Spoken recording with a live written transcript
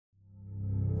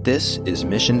This is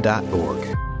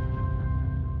Mission.org.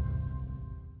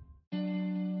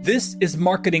 This is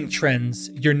Marketing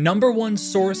Trends, your number one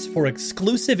source for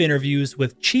exclusive interviews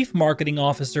with chief marketing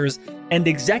officers and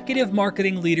executive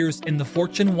marketing leaders in the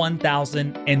Fortune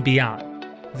 1000 and beyond.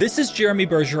 This is Jeremy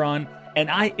Bergeron, and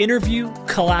I interview,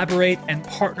 collaborate, and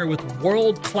partner with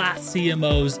world-class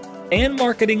CMOs and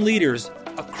marketing leaders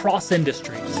across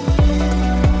industries.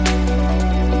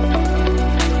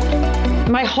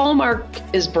 My hallmark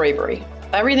is bravery.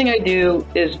 Everything I do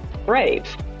is brave.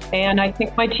 And I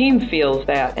think my team feels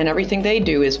that, and everything they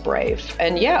do is brave.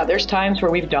 And yeah, there's times where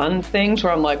we've done things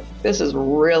where I'm like, this is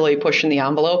really pushing the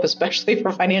envelope, especially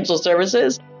for financial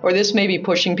services, or this may be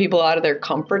pushing people out of their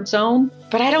comfort zone.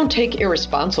 But I don't take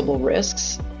irresponsible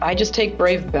risks. I just take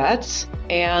brave bets,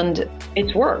 and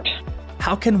it's worked.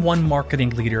 How can one marketing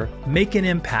leader make an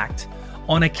impact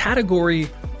on a category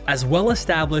as well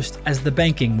established as the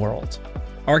banking world?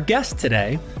 Our guest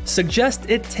today suggests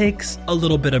it takes a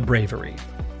little bit of bravery.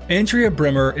 Andrea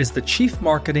Brimmer is the Chief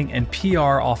Marketing and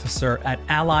PR Officer at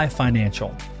Ally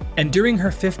Financial. And during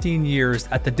her 15 years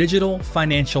at the digital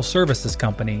financial services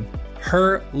company,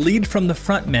 her lead from the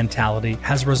front mentality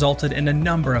has resulted in a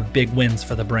number of big wins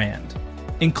for the brand,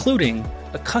 including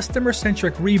a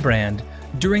customer-centric rebrand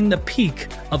during the peak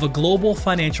of a global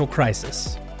financial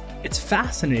crisis. It's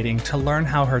fascinating to learn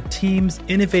how her team's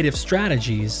innovative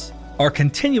strategies are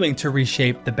continuing to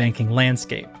reshape the banking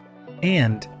landscape,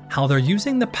 and how they're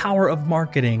using the power of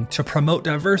marketing to promote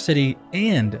diversity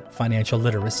and financial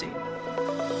literacy.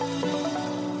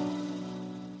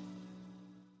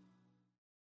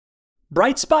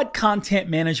 Brightspot Content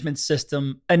Management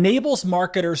System enables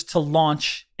marketers to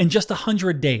launch in just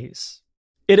 100 days.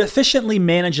 It efficiently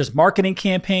manages marketing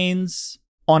campaigns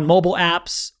on mobile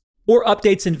apps or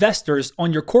updates investors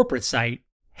on your corporate site,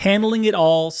 handling it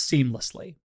all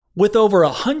seamlessly. With over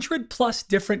 100 plus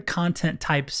different content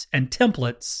types and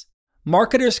templates,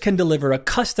 marketers can deliver a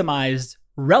customized,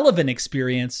 relevant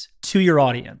experience to your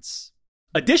audience.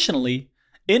 Additionally,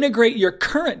 integrate your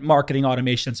current marketing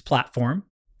automations platform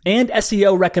and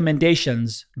SEO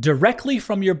recommendations directly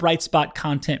from your Brightspot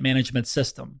content management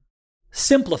system,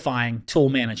 simplifying tool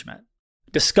management.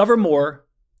 Discover more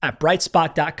at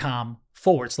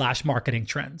brightspot.com/marketing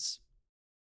trends.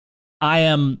 I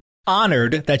am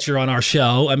honored that you're on our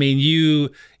show. I mean,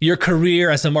 your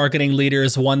career as a marketing leader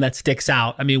is one that sticks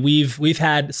out. I mean, we've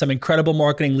had some incredible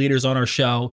marketing leaders on our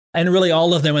show, and really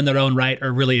all of them in their own right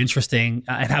are really interesting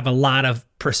and have a lot of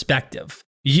perspective.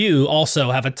 You also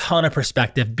have a ton of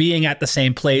perspective, being at the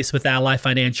same place with Ally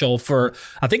Financial for,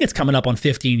 I think it's coming up on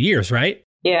 15 years, right?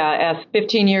 Yeah,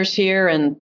 15 years here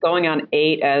and going on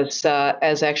 8 as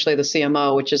actually the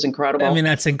CMO, which is incredible. I mean,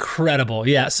 that's incredible.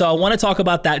 Yeah. So I want to talk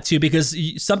about that too, because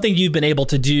something you've been able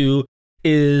to do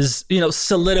is,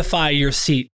 solidify your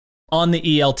seat on the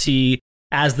ELT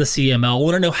as the CMO. I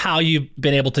want to know how you've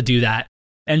been able to do that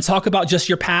and talk about just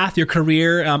your path, your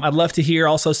career. I'd love to hear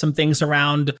also some things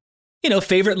around,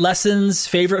 favorite lessons,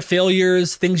 favorite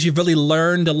failures, things you've really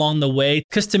learned along the way.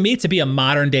 Because to me, to be a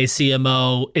modern day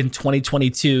CMO in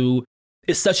 2022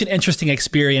 is such an interesting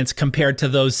experience compared to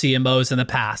those CMOs in the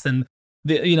past. And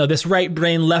this right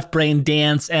brain, left brain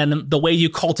dance, and the way you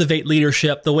cultivate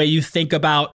leadership, the way you think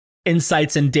about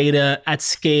insights and data at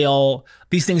scale,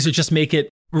 these things that just make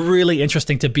it really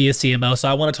interesting to be a CMO. So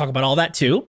I want to talk about all that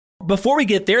too. Before we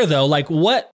get there though,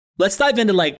 let's dive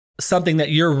into something that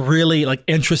you're really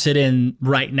interested in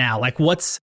right now.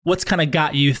 What's kind of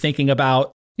got you thinking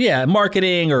about,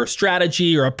 marketing or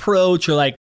strategy or approach,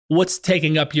 or what's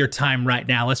taking up your time right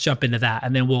now? Let's jump into that,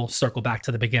 and then we'll circle back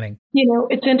to the beginning.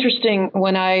 It's interesting.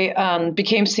 When I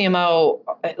became CMO,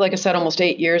 like I said, almost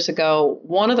 8 years ago,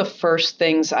 one of the first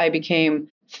things I became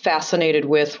fascinated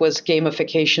with was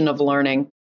gamification of learning.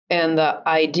 And the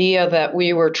idea that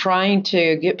we were trying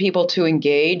to get people to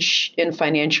engage in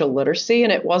financial literacy,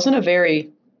 and it wasn't a very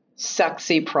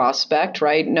sexy prospect,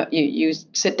 right? No, you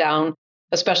sit down,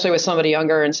 especially with somebody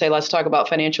younger, and say, let's talk about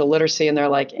financial literacy. And they're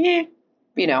like,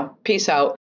 peace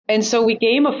out. And so we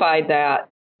gamified that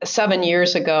 7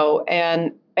 years ago,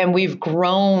 and we've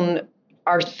grown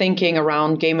our thinking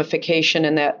around gamification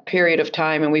in that period of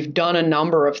time. And we've done a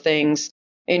number of things,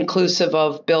 inclusive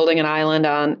of building an island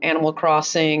on Animal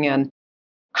Crossing and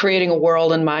creating a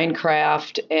world in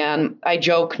Minecraft. And I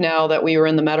joke now that we were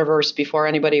in the metaverse before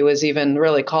anybody was even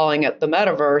really calling it the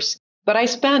metaverse. But I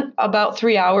spent about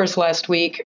 3 hours last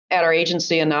week at our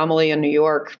agency Anomaly in New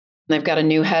York. They've got a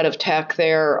new head of tech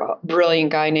there, a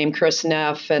brilliant guy named Chris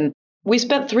Neff. And we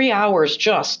spent 3 hours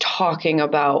just talking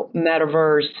about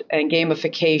metaverse and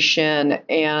gamification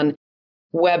and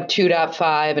Web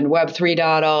 2.5 and Web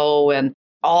 3.0 and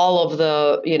all of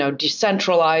the,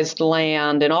 decentralized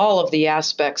land and all of the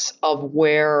aspects of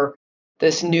where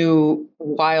this new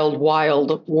wild,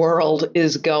 wild world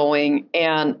is going.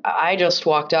 And I just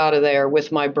walked out of there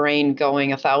with my brain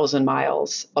going 1,000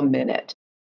 miles a minute.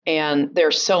 And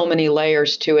there's so many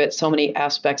layers to it, so many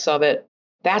aspects of it.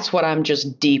 That's what I'm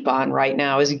just deep on right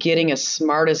now, is getting as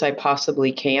smart as I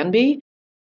possibly can be,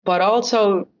 but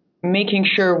also making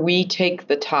sure we take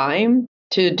the time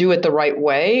to do it the right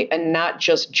way and not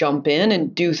just jump in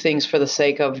and do things for the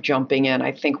sake of jumping in.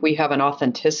 I think we have an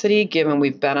authenticity given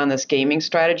we've been on this gaming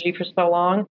strategy for so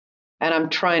long. And I'm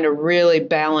trying to really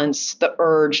balance the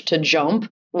urge to jump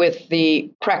with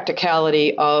the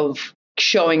practicality of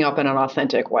showing up in an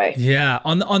authentic way. Yeah,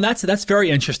 on that's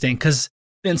very interesting, because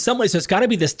in some ways there's got to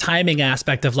be this timing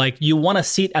aspect of like, you want a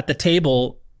seat at the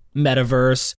table,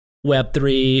 metaverse,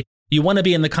 Web3, you want to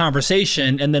be in the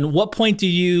conversation. And then what point do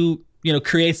you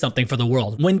create something for the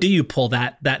world? When do you pull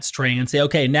that string and say,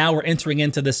 okay, now we're entering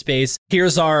into this space.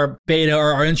 Here's our beta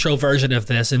or our intro version of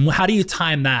this. And how do you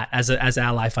time that as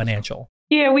Ally Financial?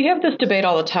 Yeah, we have this debate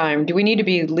all the time. Do we need to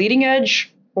be leading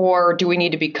edge or do we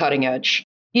need to be cutting edge?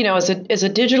 As a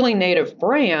digitally native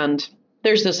brand,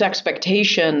 there's this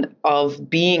expectation of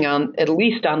being at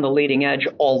least on the leading edge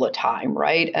all the time,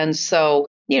 right? And so,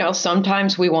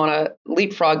 sometimes we want to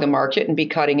leapfrog the market and be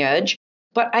cutting edge.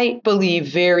 But I believe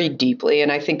very deeply,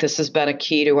 and I think this has been a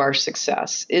key to our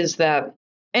success, is that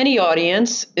any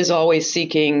audience is always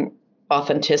seeking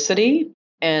authenticity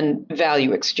and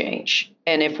value exchange.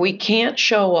 And if we can't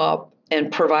show up and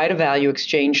provide a value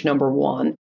exchange, number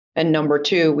one, and number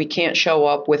two, we can't show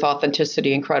up with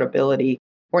authenticity and credibility,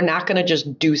 we're not going to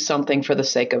just do something for the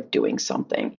sake of doing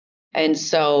something. And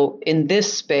so in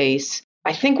this space,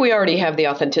 I think we already have the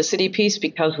authenticity piece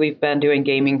because we've been doing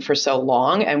gaming for so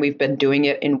long, and we've been doing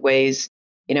it in ways,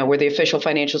 we're the official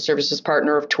financial services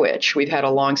partner of Twitch. We've had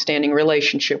a long-standing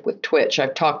relationship with Twitch.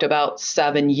 I've talked about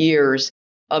 7 years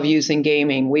of using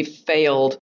gaming. We've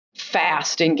failed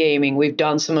fast in gaming. We've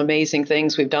done some amazing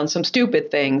things. We've done some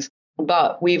stupid things,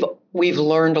 but we've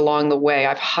learned along the way.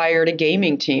 I've hired a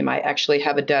gaming team. I actually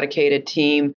have a dedicated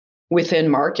team within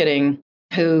marketing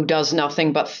who does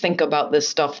nothing but think about this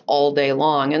stuff all day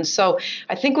long. And so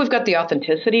I think we've got the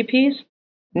authenticity piece.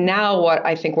 Now what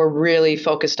I think we're really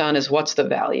focused on is what's the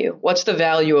value? What's the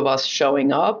value of us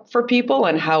showing up for people,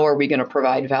 and how are we going to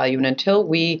provide value? And until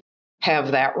we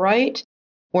have that right,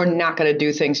 we're not going to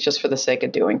do things just for the sake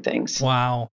of doing things.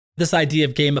 Wow. This idea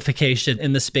of gamification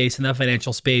in the space, in the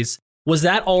financial space, was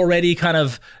that already kind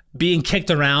of being kicked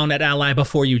around at Ally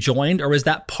before you joined, or was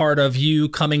that part of you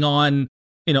coming on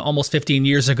almost 15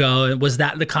 years ago? Was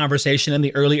that the conversation in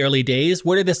the early days?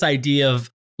 Where did this idea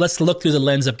of let's look through the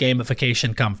lens of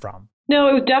gamification come from?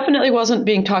 No, it definitely wasn't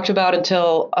being talked about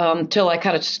until I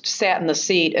kind of sat in the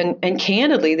seat. And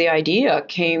candidly, the idea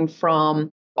came from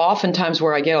oftentimes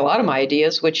where I get a lot of my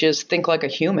ideas, which is think like a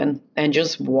human and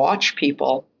just watch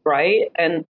people, right?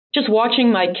 And just watching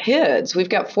my kids. We've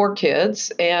got 4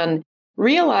 kids, and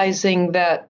realizing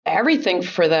that everything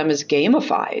for them is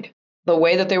gamified. The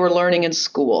way that they were learning in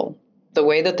school, the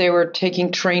way that they were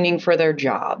taking training for their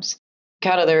jobs,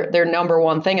 kind of their number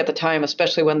one thing at the time,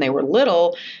 especially when they were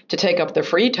little, to take up their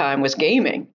free time was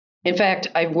gaming. In fact,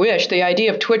 I wish the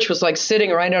idea of Twitch was like sitting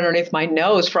right underneath my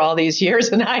nose for all these years,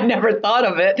 and I never thought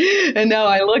of it. And now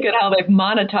I look at how they've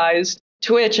monetized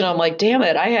Twitch, and I'm like, damn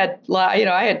it, I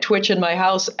had Twitch in my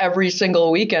house every single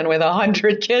weekend with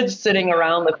 100 kids sitting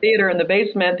around the theater in the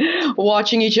basement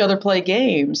watching each other play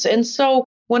games. And so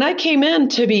when I came in,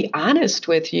 to be honest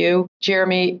with you,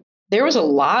 Jeremy, there was a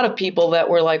lot of people that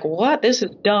were like, what? This is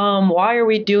dumb. Why are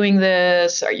we doing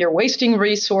this? You're wasting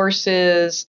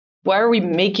resources. Why are we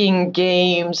making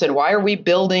games? And why are we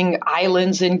building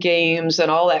islands in games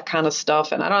and all that kind of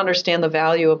stuff? And I don't understand the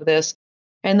value of this.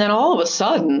 And then all of a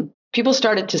sudden, people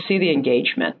started to see the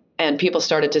engagement, and people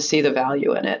started to see the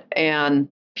value in it. And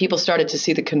people started to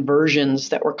see the conversions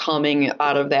that were coming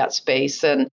out of that space.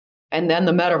 And then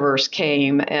the metaverse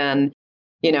came, and,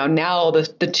 now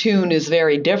the tune is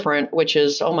very different, which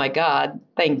is, oh my God,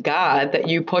 thank God that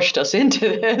you pushed us into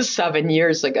this 7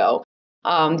 years ago.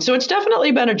 So it's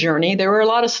definitely been a journey. There were a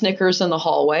lot of snickers in the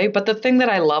hallway, but the thing that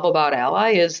I love about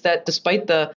Ally is that despite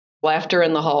the laughter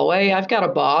in the hallway, I've got a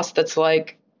boss that's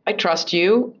like, I trust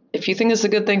you. If you think this is a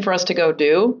good thing for us to go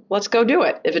do, let's go do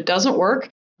it. If it doesn't work,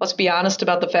 let's be honest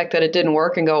about the fact that it didn't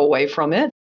work and go away from it.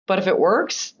 But if it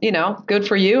works, good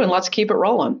for you, and let's keep it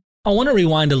rolling. I want to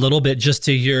rewind a little bit just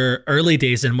to your early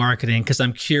days in marketing, because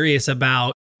I'm curious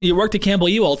about, you worked at Campbell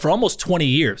Ewald for almost 20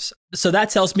 years. So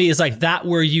that tells me is like that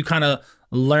where you kind of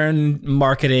learn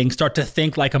marketing, start to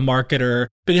think like a marketer?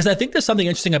 Because I think there's something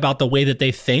interesting about the way that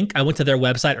they think. I went to their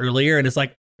website earlier and it's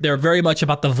like, they're very much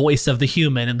about the voice of the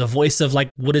human and the voice of like,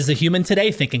 what is the human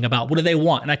today thinking about? What do they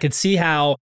want? And I could see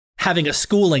how having a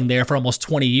schooling there for almost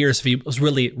 20 years for you was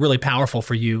really, really powerful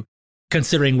for you,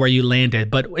 considering where you landed.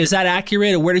 But is that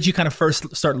accurate? Or where did you kind of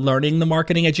first start learning the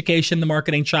marketing education, the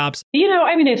marketing chops?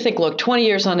 I think, look, 20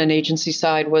 years on an agency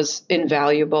side was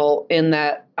invaluable in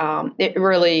that it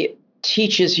really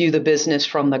teaches you the business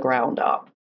from the ground up.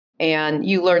 And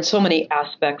you learn so many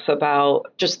aspects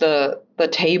about just the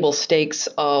table stakes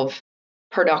of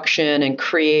production and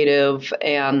creative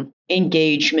and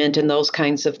engagement and those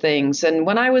kinds of things. And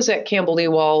when I was at Campbell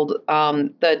Ewald,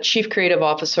 the chief creative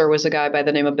officer was a guy by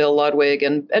the name of Bill Ludwig.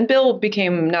 And Bill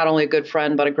became not only a good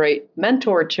friend, but a great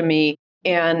mentor to me.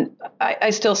 And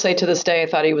I still say to this day, I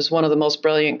thought he was one of the most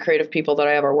brilliant creative people that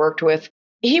I ever worked with.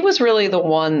 He was really the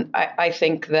one, I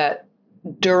think, that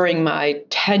during my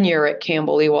tenure at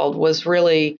Campbell Ewald was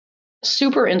really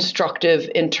super instructive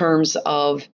in terms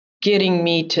of getting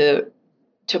me to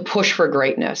push for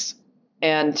greatness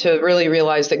and to really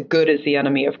realize that good is the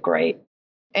enemy of great.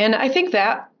 And I think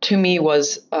that to me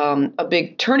was a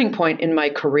big turning point in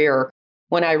my career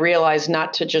when I realized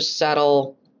not to just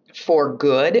settle for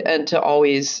good and to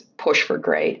always push for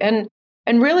great.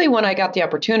 And really, when I got the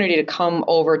opportunity to come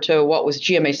over to what was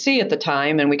GMAC at the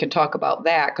time, and we can talk about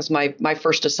that because my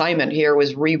first assignment here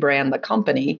was rebrand the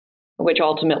company, which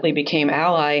ultimately became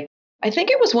Ally. I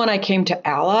think it was when I came to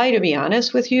Ally, to be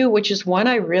honest with you, which is when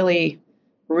I really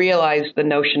realized the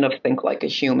notion of think like a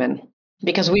human,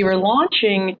 because we were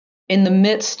launching in the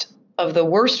midst of the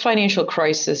worst financial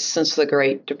crisis since the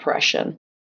Great Depression.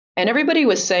 And everybody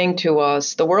was saying to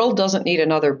us, the world doesn't need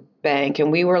another bank.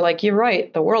 And we were like, you're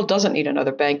right, the world doesn't need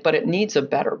another bank, but it needs a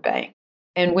better bank.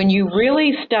 And when you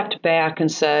really stepped back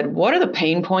and said, what are the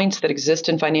pain points that exist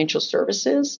in financial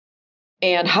services?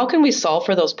 And how can we solve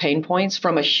for those pain points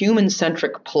from a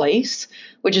human-centric place,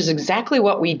 which is exactly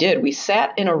what we did. We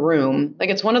sat in a room, like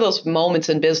it's one of those moments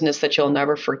in business that you'll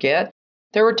never forget.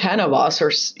 There were 10 of us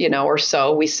or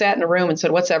so. We sat in a room and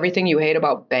said, what's everything you hate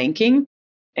about banking?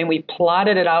 And we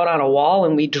plotted it out on a wall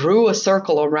and we drew a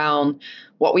circle around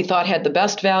what we thought had the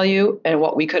best value and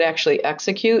what we could actually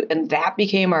execute. And that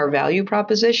became our value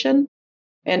proposition.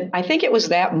 And I think it was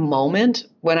that moment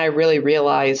when I really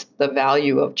realized the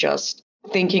value of just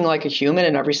thinking like a human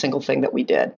in every single thing that we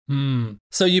did.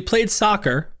 So you played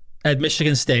soccer at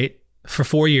Michigan State for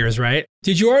 4 years, right?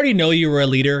 Did you already know you were a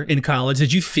leader in college?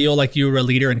 Did you feel like you were a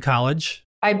leader in college?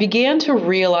 I began to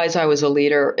realize I was a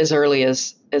leader as early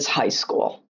as high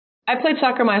school. I played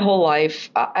soccer my whole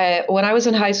life. When I was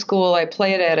in high school, I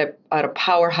played at a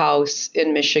powerhouse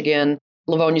in Michigan,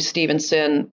 Livonia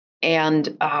Stevenson,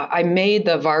 and I made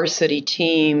the varsity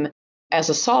team as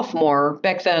a sophomore.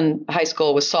 Back then, high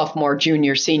school was sophomore,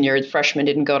 junior, senior. Freshmen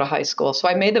didn't go to high school. So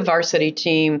I made the varsity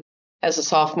team as a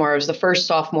sophomore. I was the first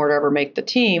sophomore to ever make the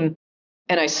team.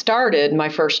 And I started my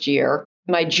first year.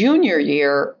 My junior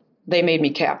year, they made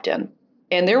me captain.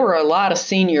 And there were a lot of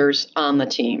seniors on the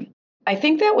team. I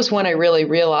think that was when I really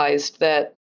realized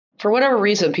that for whatever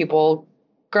reason, people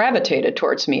gravitated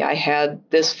towards me. I had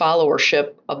this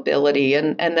followership ability.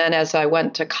 And then as I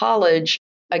went to college,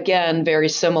 again, very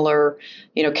similar,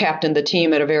 captained the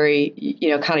team at a very,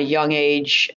 kind of young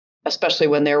age, especially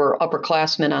when there were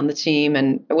upperclassmen on the team.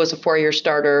 And it was a 4-year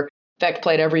starter. In fact,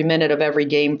 played every minute of every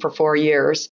game for 4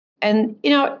 years. And,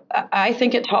 I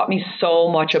think it taught me so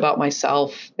much about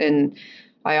myself. And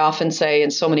I often say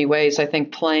in so many ways, I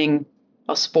think playing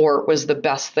a sport was the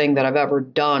best thing that I've ever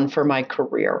done for my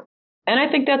career. And I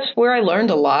think that's where I learned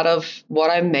a lot of what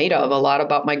I'm made of, a lot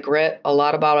about my grit, a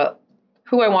lot about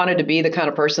who I wanted to be, the kind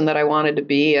of person that I wanted to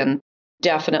be, and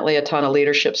definitely a ton of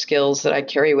leadership skills that I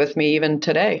carry with me even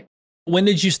today. When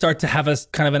did you start to have a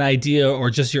kind of an idea or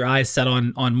just your eyes set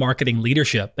on marketing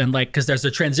leadership? And because there's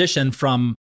a transition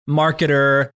from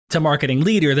marketer to marketing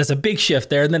leader, there's a big shift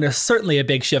there. And then there's certainly a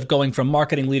big shift going from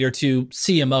marketing leader to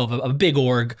CMO of a big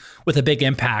org with a big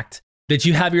impact. Did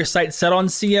you have your sights set on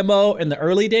CMO in the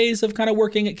early days of kind of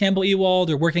working at Campbell Ewald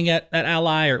or working at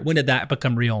Ally, or when did that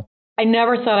become real? I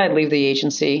never thought I'd leave the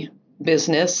agency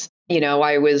business.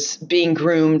 I was being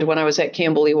groomed when I was at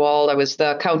Campbell Ewald. I was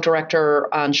the account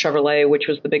director on Chevrolet, which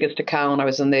was the biggest account. I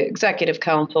was in the executive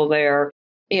council there.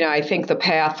 I think the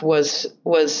path was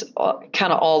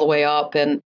kind of all the way up.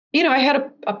 And, I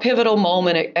had a pivotal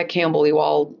moment at Campbell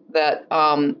Ewald that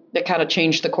kind of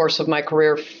changed the course of my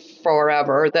career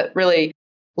forever, that really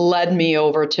led me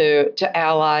over to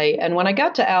Ally. And when I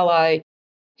got to Ally,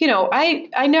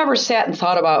 I never sat and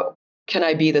thought about, can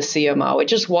I be the CMO? It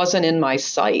just wasn't in my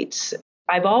sights.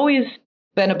 I've always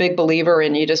been a big believer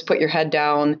in you just put your head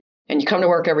down and you come to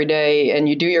work every day and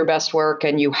you do your best work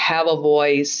and you have a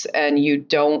voice and you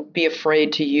don't be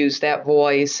afraid to use that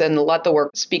voice and let the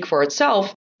work speak for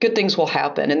itself, good things will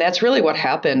happen. And that's really what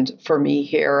happened for me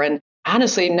here. And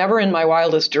honestly, never in my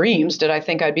wildest dreams did I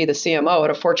think I'd be the CMO at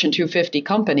a Fortune 250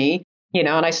 company, and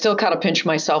I still kind of pinch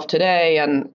myself today.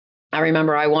 And I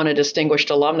remember I won a Distinguished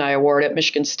Alumni Award at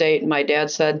Michigan State. And my dad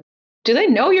said, "Do they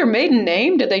know your maiden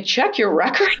name? Did they check your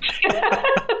record?" And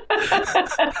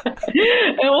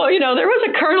well, there was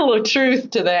a kernel of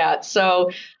truth to that.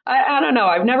 So I don't know.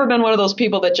 I've never been one of those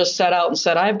people that just set out and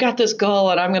said, I've got this goal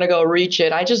and I'm going to go reach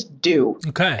it. I just do.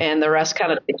 Okay. And the rest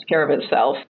kind of takes care of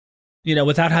itself.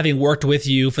 Without having worked with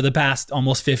you for the past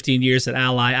almost 15 years at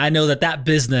Ally, I know that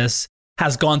business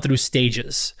has gone through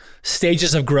stages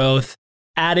of growth,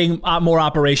 adding more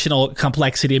operational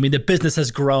complexity. I mean, the business has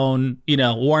grown.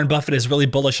 Warren Buffett is really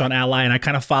bullish on Ally, and I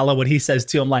kind of follow what he says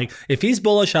too. I'm like, if he's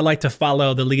bullish, I like to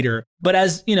follow the leader. But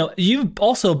as you've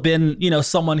also been,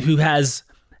 someone who has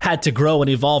had to grow and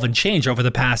evolve and change over the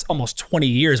past almost 20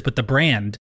 years with the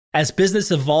brand. As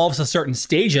business evolves to certain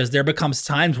stages, there becomes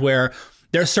times where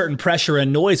there's certain pressure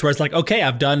and noise where it's like, okay,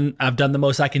 I've done the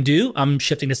most I can do. I'm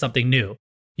shifting to something new.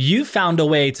 You found a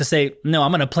way to say, no,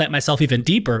 I'm going to plant myself even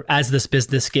deeper as this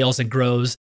business scales and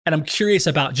grows. And I'm curious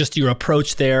about just your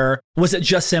approach there. Was it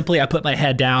just simply I put my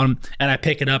head down and I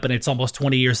pick it up and it's almost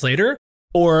 20 years later?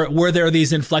 Or were there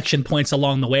these inflection points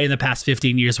along the way in the past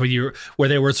 15 years where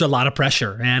there was a lot of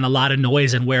pressure and a lot of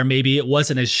noise and where maybe it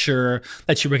wasn't as sure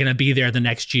that you were going to be there the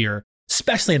next year?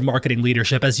 Especially in marketing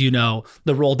leadership, as you know,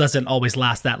 the role doesn't always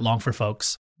last that long for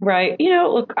folks. Right.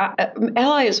 Look,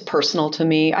 Ally is personal to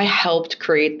me. I helped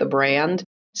create the brand.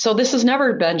 So this has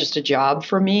never been just a job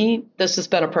for me. This has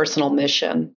been a personal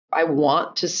mission. I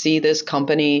want to see this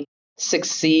company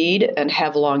succeed and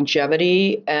have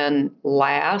longevity and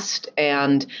last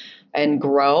and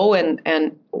grow.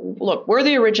 And look, we're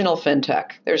the original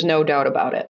fintech. There's no doubt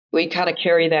about it. We kind of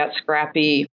carry that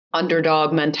scrappy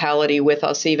underdog mentality with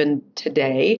us even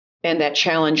today, and that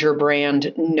challenger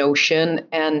brand notion.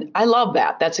 And I love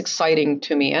that. That's exciting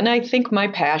to me. And I think my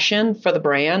passion for the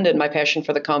brand and my passion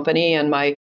for the company and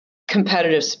my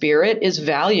competitive spirit is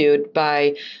valued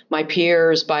by my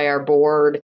peers, by our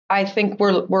board. I think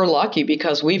we're lucky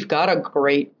because we've got a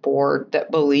great board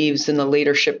that believes in the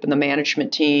leadership and the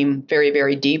management team very,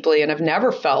 very deeply. And I've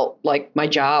never felt like my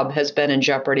job has been in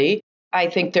jeopardy. I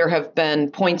think there have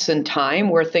been points in time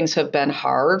where things have been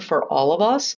hard for all of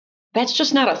us. That's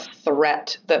just not a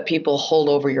threat that people hold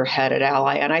over your head at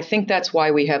Ally. And I think that's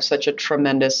why we have such a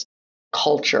tremendous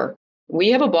culture.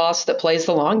 We have a boss that plays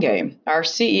the long game. Our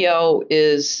CEO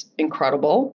is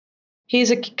incredible.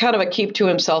 He's a kind of a keep to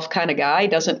himself kind of guy. He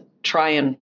doesn't try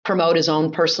and promote his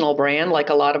own personal brand like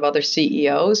a lot of other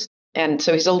CEOs. And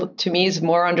so to me, he's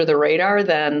more under the radar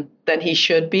than he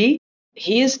should be.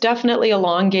 He is definitely a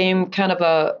long game kind of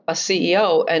a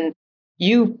CEO, and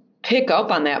you pick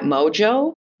up on that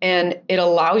mojo, and it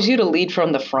allows you to lead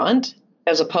from the front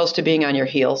as opposed to being on your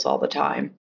heels all the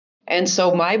time. And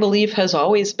so my belief has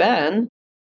always been,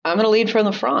 I'm going to lead from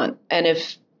the front. And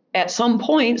if at some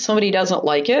point somebody doesn't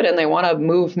like it and they want to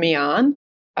move me on,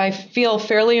 I feel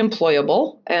fairly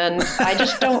employable, and I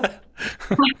just don't.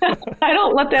 I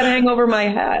don't let that hang over my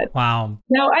head. Wow.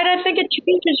 No, and I think it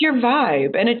changes your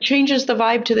vibe, and it changes the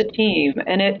vibe to the team.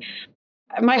 And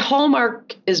my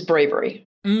hallmark is bravery.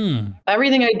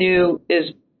 Everything I do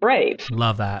is brave.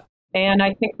 Love that. And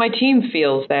I think my team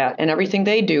feels that, and everything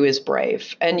they do is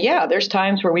brave. And yeah, there's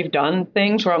times where we've done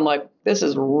things where I'm like, this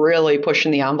is really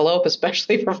pushing the envelope,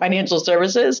 especially for financial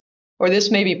services, or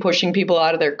this may be pushing people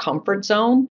out of their comfort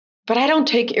zone. But I don't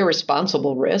take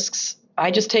irresponsible risks. I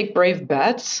just take brave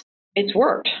bets. It's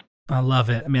worked. I love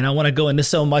it. I mean, I want to go into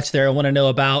so much there. I want to know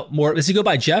about more. Does he go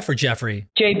by Jeff or Jeffrey?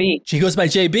 JB. He goes by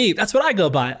JB. That's what I go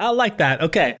by. I like that.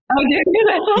 Okay.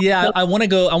 Oh, yeah, I want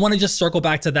to just circle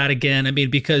back to that again. I mean,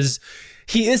 because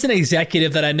he is an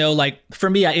executive that I know, like for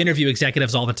me, I interview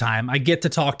executives all the time. I get to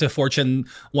talk to Fortune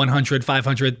 100,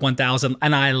 500, 1000,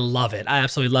 and I love it. I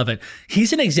absolutely love it.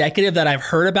 He's an executive that I've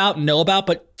heard about, know about,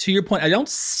 but to your point, I don't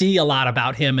see a lot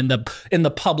about him in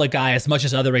the public eye as much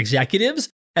as other executives.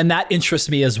 And that interests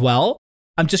me as well.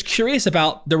 I'm just curious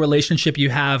about the relationship you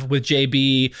have with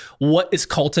JB, what is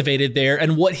cultivated there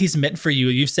and what he's meant for you.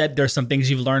 You've said there's some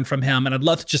things you've learned from him, and I'd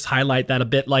love to just highlight that a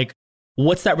bit. Like,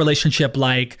 what's that relationship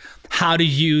like? How do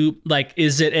you, like,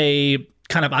 is it a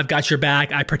kind of, I've got your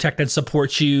back, I protect and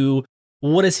support you?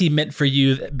 What has he meant for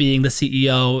you being the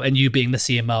CEO and you being the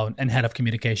CMO and head of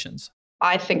communications?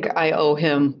 I think I owe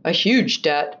him a huge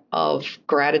debt of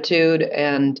gratitude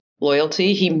and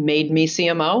loyalty. He made me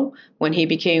CMO. When he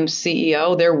became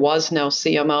CEO, there was no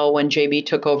CMO when JB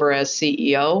took over as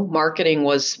CEO. Marketing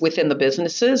was within the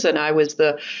businesses, and I was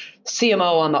the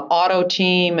CMO on the auto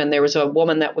team, and there was a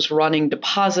woman that was running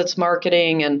deposits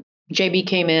marketing, and JB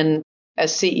came in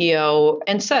as CEO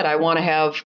and said, I want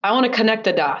to connect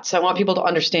the dots. I want people to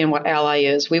understand what Ally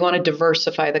is. We want to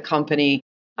diversify the company.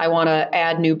 I want to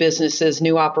add new businesses,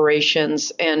 new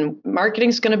operations, and marketing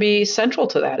is going to be central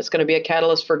to that. It's going to be a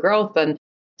catalyst for growth. And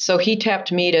so he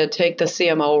tapped me to take the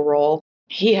CMO role.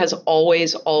 He has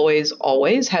always, always,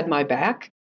 always had my back.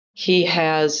 He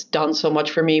has done so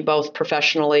much for me, both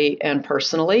professionally and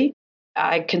personally.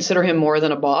 I consider him more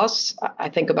than a boss. I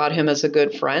think about him as a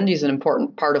good friend. He's an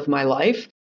important part of my life.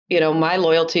 My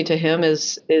loyalty to him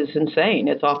is insane.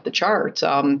 It's off the charts.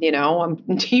 I'm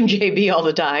Team JB all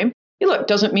the time. Look,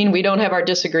 doesn't mean we don't have our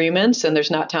disagreements, and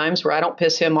there's not times where I don't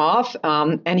piss him off,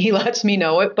 and he lets me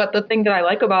know it. But the thing that I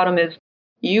like about him is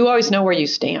you always know where you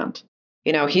stand.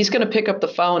 He's going to pick up the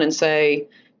phone and say,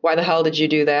 why the hell did you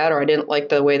do that? Or I didn't like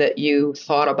the way that you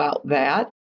thought about that.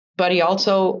 But he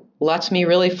also lets me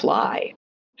really fly.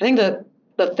 I think that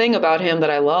the thing about him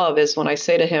that I love is when I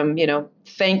say to him,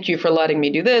 thank you for letting me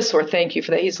do this, or thank you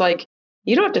for that. He's like,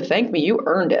 you don't have to thank me. You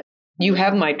earned it. You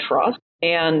have my trust,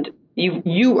 and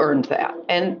you earned that.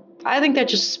 And I think that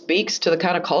just speaks to the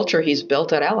kind of culture he's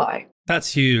built at Ally.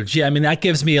 That's huge. Yeah, I mean, that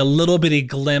gives me a little bitty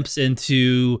glimpse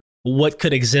into what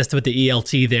could exist with the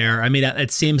ELT there. I mean,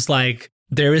 it seems like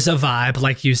there is a vibe,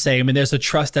 like you say. I mean, there's a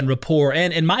trust and rapport.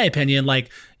 And in my opinion, like,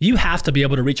 you have to be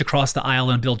able to reach across the aisle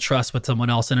and build trust with someone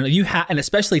else. And and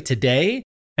especially today,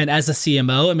 and as a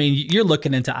CMO, I mean, you're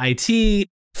looking into IT,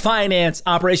 finance,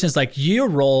 operations, like your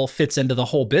role fits into the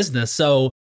whole business. So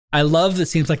I love that it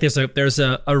seems like there's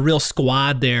a real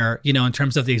squad there, in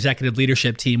terms of the executive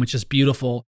leadership team, which is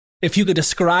beautiful. If you could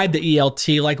describe the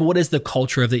ELT, like, what is the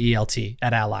culture of the ELT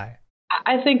at Ally?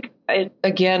 I think,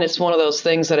 again, it's one of those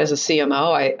things that as a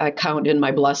CMO, I count in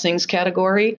my blessings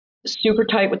category. Super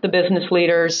tight with the business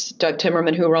leaders, Doug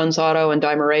Timmerman, who runs auto, and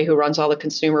Di Murray, who runs all the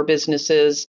consumer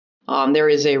businesses. There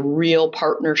is a real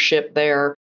partnership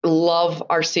there. Love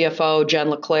our CFO, Jen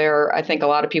LeClaire. I think a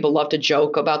lot of people love to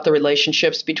joke about the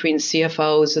relationships between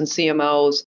CFOs and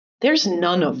CMOs. There's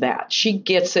none of that. She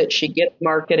gets it. She gets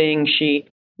marketing. She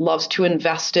loves to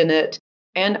invest in it.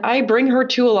 And I bring her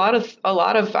to a lot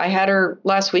of, I had her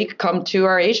last week come to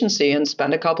our agency and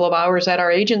spend a couple of hours at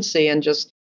our agency and just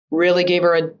really gave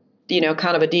her a,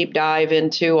 kind of a deep dive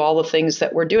into all the things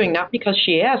that we're doing, not because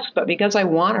she asked, but because I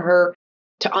want her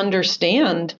to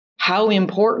understand how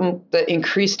important the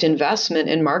increased investment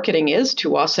in marketing is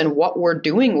to us and what we're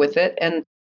doing with it,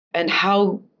 and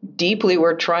how deeply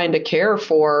we're trying to care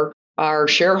for our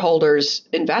shareholders'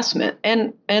 investment.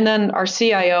 And then our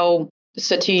CIO,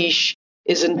 Satish,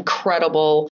 is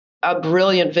incredible, a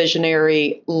brilliant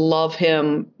visionary, love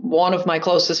him, one of my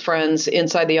closest friends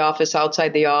inside the office,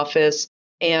 outside the office.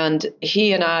 And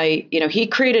he and I, he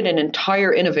created an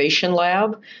entire innovation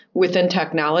lab within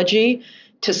technology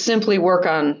to simply work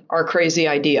on our crazy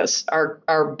ideas,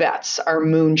 our bets, our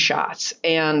moonshots.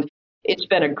 And it's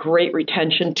been a great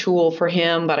retention tool for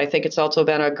him, but I think it's also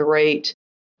been a great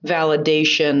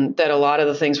validation that a lot of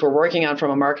the things we're working on from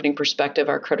a marketing perspective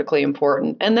are critically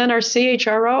important. And then our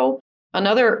CHRO,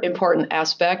 another important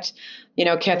aspect,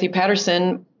 Kathy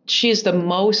Patterson, she's the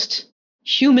most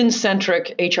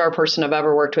human-centric HR person I've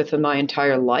ever worked with in my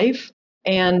entire life.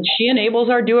 And she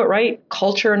enables our Do It Right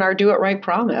culture and our Do It Right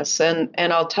promise. And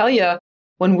I'll tell you,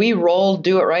 when we rolled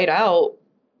Do It Right out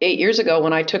 8 years ago,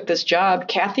 when I took this job,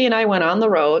 Kathy and I went on the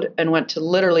road and went to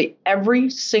literally every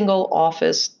single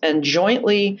office and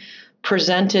jointly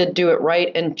presented Do It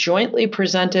Right and jointly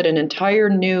presented an entire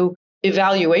new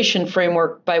evaluation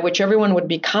framework by which everyone would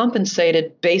be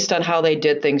compensated based on how they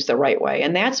did things the right way.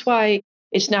 And that's why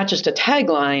it's not just a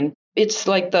tagline. It's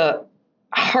like the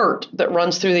heart that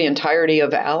runs through the entirety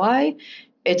of Ally.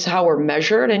 It's how we're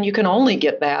measured. And you can only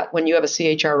get that when you have a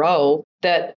CHRO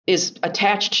that is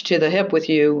attached to the hip with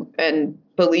you and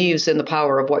believes in the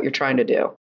power of what you're trying to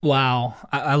do. Wow.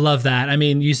 I love that. I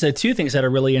mean, you said two things that are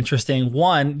really interesting.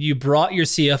 One, you brought your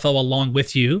CFO along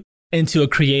with you into a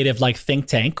creative like think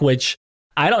tank, which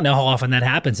I don't know how often that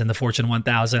happens in the Fortune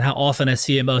 1000, how often a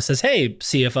CMO says, hey,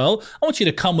 CFO, I want you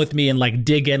to come with me and like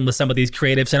dig in with some of these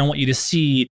creatives. And I want you to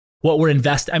see what we're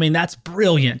investing. I mean, that's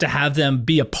brilliant to have them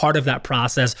be a part of that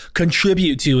process,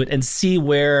 contribute to it, and see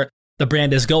where the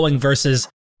brand is going versus,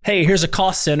 hey, here's a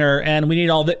cost center and we need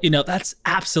all that. That's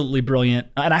absolutely brilliant.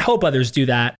 And I hope others do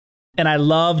that. And I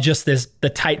love just the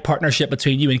tight partnership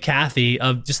between you and Kathy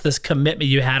of just this commitment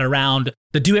you had around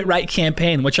the Do It Right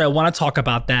campaign, which I want to talk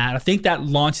about that. I think that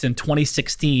launched in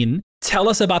 2016. Tell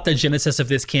us about the genesis of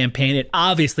this campaign. It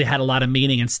obviously had a lot of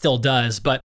meaning and still does,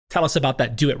 but tell us about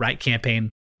that Do It Right campaign.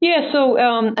 Yeah, so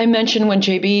I mentioned when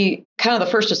JB, kind of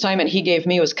the first assignment he gave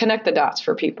me was connect the dots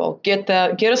for people. Get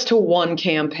us to one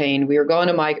campaign. We were going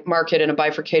to market in a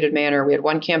bifurcated manner. We had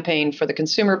one campaign for the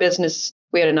consumer business.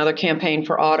 We had another campaign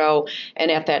for auto. And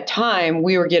at that time,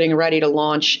 we were getting ready to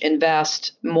launch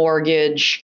Invest,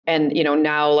 Mortgage, and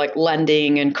now like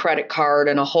lending and credit card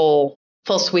and a whole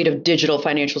full suite of digital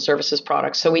financial services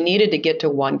products. So we needed to get to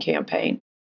one campaign.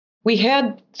 We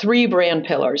had 3 brand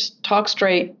pillars: talk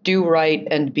straight, do right,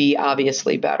 and be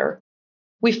obviously better.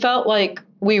 We felt like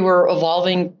we were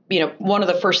evolving. One of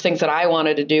the first things that I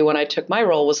wanted to do when I took my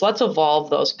role was let's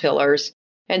evolve those pillars.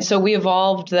 And so we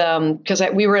evolved them because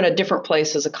we were in a different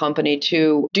place as a company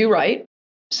to do right.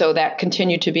 So that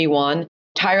continued to be one.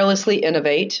 Tirelessly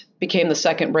innovate became the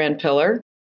second brand pillar.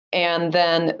 And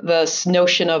then this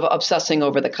notion of obsessing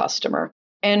over the customer.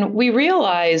 And we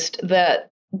realized that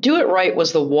Do It Right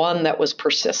was the one that was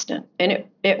persistent. And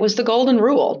it was the golden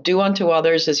rule: do unto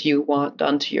others as you want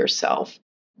unto yourself.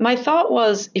 My thought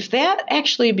was, if that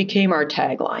actually became our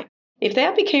tagline, if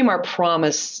that became our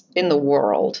promise in the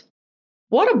world,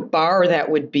 what a bar that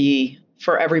would be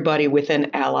for everybody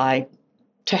within Ally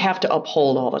to have to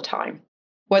uphold all the time.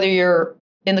 Whether you're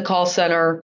in the call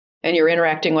center and you're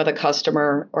interacting with a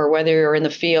customer, or whether you're in the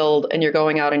field and you're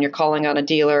going out and you're calling on a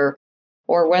dealer,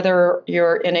 or whether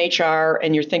you're in HR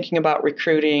and you're thinking about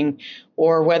recruiting,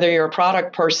 or whether you're a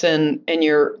product person and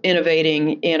you're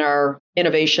innovating in our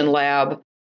innovation lab,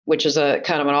 which is a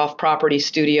kind of an off-property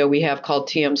studio we have called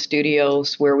TM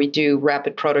Studios, where we do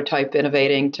rapid prototype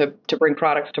innovating to bring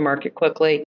products to market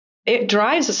quickly. It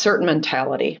drives a certain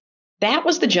mentality. That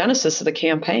was the genesis of the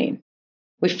campaign.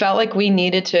 We felt like we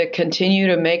needed to continue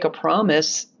to make a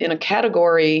promise in a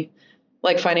category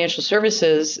like financial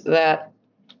services that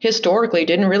historically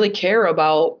didn't really care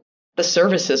about the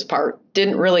services part,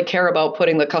 didn't really care about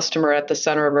putting the customer at the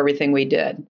center of everything we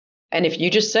did. And if you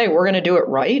just say, we're going to do it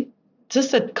right, it's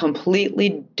just a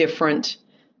completely different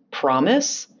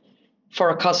promise for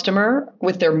a customer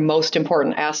with their most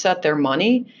important asset, their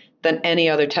money, than any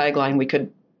other tagline we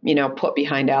could, put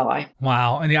behind Ally.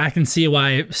 Wow. And I can see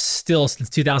why still since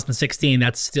 2016,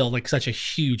 that's still like such a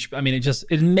huge,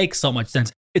 it makes so much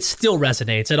sense. It still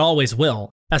resonates. It always will.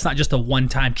 That's not just a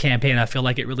one-time campaign. I feel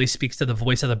like it really speaks to the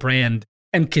voice of the brand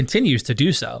and continues to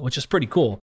do so, which is pretty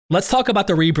cool. Let's talk about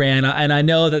the rebrand. And I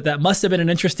know that must have been an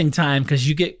interesting time because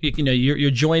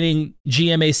you're joining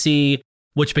GMAC,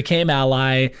 which became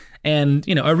Ally, and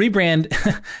a rebrand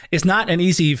is not an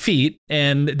easy feat.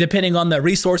 And depending on the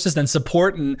resources and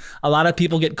support, and a lot of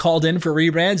people get called in for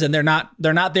rebrands, and they're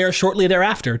not there shortly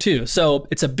thereafter too. So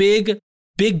it's a big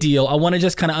deal. I want to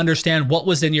just kind of understand what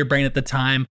was in your brain at the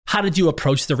time. How did you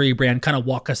approach the rebrand? Kind of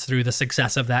walk us through the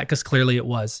success of that, because clearly it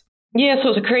was. Yeah, so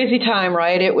it was a crazy time,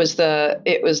 right? It was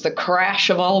the crash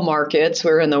of all markets.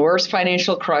 We were in the worst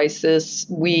financial crisis.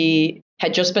 We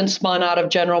had just been spun out of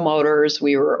General Motors.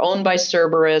 We were owned by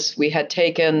Cerberus. We had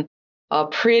taken a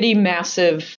pretty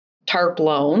massive TARP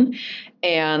loan,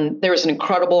 and there was an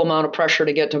incredible amount of pressure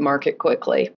to get to market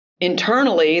quickly.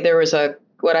 Internally, there was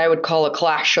what I would call a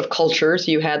clash of cultures.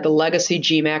 You had the legacy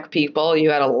GMAC people.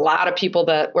 You had a lot of people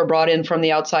that were brought in from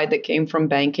the outside that came from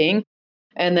banking.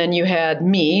 And then you had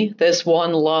me, this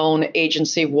one lone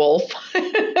agency wolf.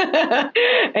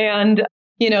 And,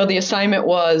 the assignment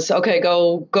was, okay,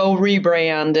 go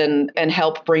rebrand and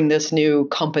help bring this new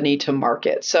company to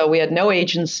market. So we had no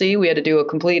agency. We had to do a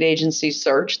complete agency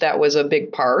search. That was a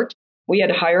big part. We had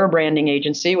to hire a branding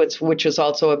agency, which was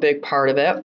also a big part of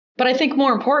it. But I think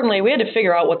more importantly, we had to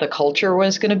figure out what the culture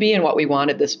was going to be and what we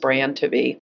wanted this brand to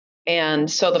be. And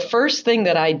so the first thing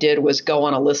that I did was go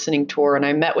on a listening tour, and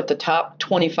I met with the top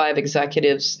 25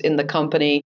 executives in the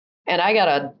company. And I got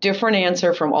a different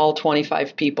answer from all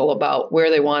 25 people about where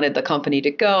they wanted the company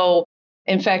to go.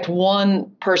 In fact,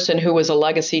 one person who was a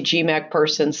legacy GMAC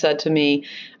person said to me,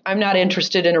 I'm not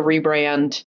interested in a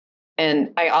rebrand.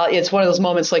 And it's one of those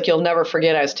moments like you'll never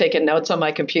forget. I was taking notes on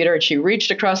my computer, and she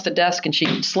reached across the desk and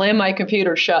she slammed my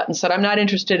computer shut and said, I'm not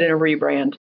interested in a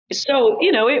rebrand. So,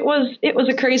 it was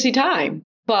a crazy time,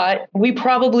 but we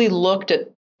probably looked at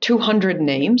 200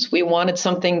 names. We wanted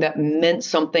something that meant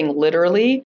something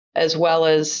literally as well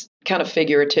as kind of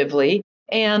figuratively.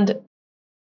 And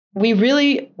we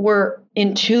really were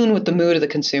in tune with the mood of the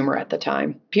consumer at the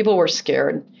time. People were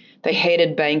scared. They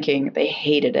hated banking. They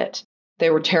hated it. They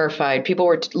were terrified. People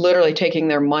were literally taking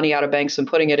their money out of banks and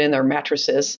putting it in their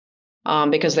mattresses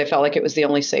because they felt like it was the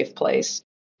only safe place.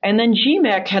 And then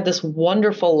GMAC had this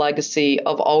wonderful legacy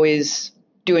of always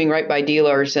doing right by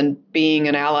dealers and being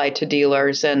an ally to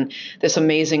dealers and this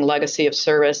amazing legacy of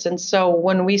service. And so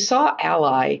when we saw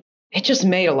Ally, it just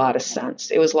made a lot of sense.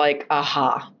 It was like,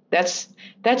 aha, that's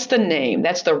the name.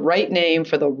 That's the right name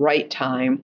for the right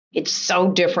time. It's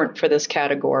so different for this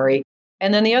category.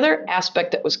 And then the other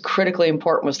aspect that was critically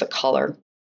important was the color.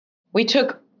 We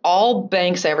took all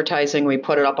banks' advertising, we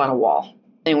put it up on a wall,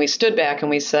 and we stood back and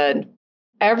we said,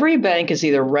 every bank is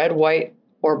either red, white,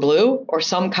 or blue, or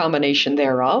some combination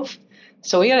thereof.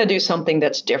 So we got to do something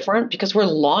that's different because we're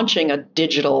launching a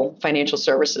digital financial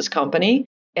services company.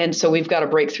 And so we've got to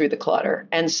break through the clutter.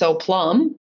 And so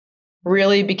Plum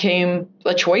really became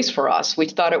a choice for us. We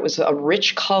thought it was a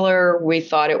rich color. We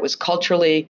thought it was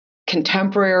culturally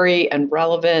contemporary and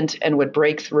relevant and would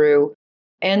break through.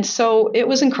 And so it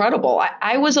was incredible.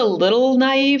 I was a little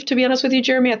naive, to be honest with you,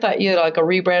 Jeremy. I thought, like a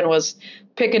rebrand was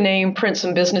pick a name, print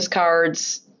some business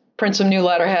cards, print some new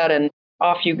letterhead, and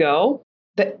off you go.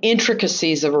 The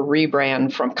intricacies of a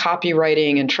rebrand, from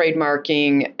copywriting and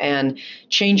trademarking and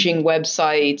changing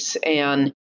websites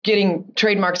and getting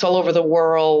trademarks all over the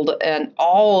world, and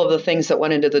all of the things that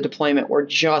went into the deployment were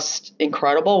just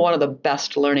incredible. One of the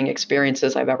best learning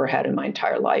experiences I've ever had in my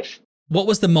entire life. What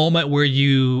was the moment where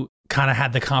you kind of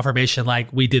had the confirmation,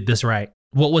 like, we did this right?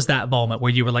 What was that moment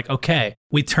where you were like, okay,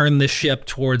 we turned the ship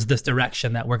towards this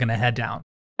direction that we're going to head down?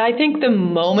 I think the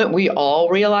moment we all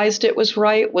realized it was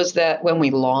right was that when we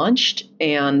launched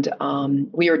and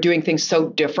we were doing things so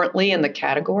differently in the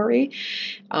category,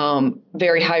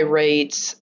 very high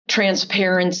rates,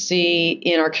 transparency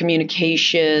in our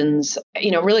communications,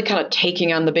 really kind of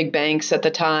taking on the big banks at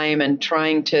the time and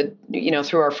trying to,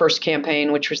 through our first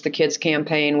campaign, which was the kids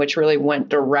campaign, which really went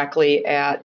directly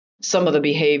at some of the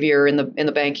behavior in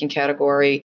the banking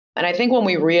category. And I think when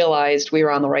we realized we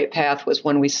were on the right path was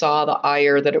when we saw the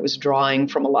ire that it was drawing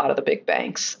from a lot of the big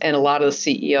banks and a lot of the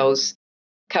CEOs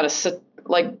kind of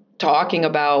talking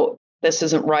about, this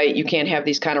isn't right. You can't have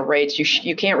these kind of rates.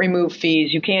 You can't remove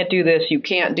fees. You can't do this. You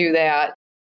can't do that.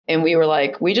 And we were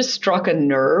like, we just struck a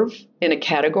nerve in a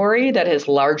category that has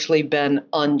largely been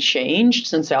unchanged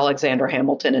since Alexander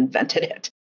Hamilton invented it.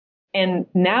 And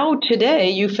now today,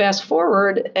 you fast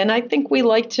forward, and I think we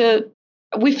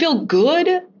feel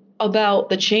good about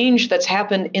the change that's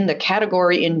happened in the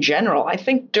category in general. I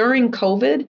think during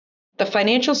COVID, the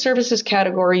financial services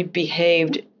category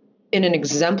behaved in an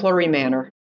exemplary manner.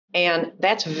 And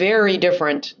that's very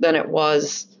different than it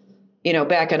was,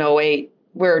 back in 2008,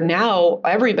 where now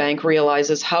every bank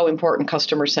realizes how important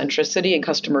customer centricity and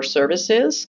customer service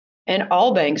is. And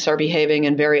all banks are behaving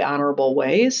in very honorable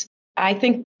ways. I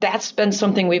think that's been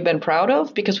something we've been proud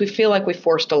of because we feel like we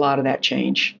forced a lot of that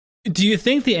change. Do you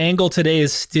think the angle today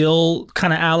is still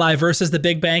kind of Ally versus the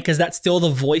big bank? Is that still the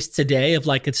voice today of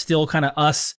like, it's still kind of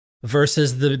us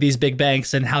versus these big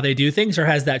banks and how they do things, or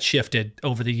has that shifted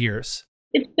over the years?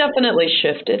 It's definitely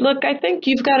shifted. Look, I think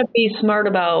you've got to be smart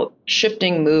about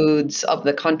shifting moods of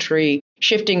the country,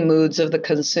 shifting moods of the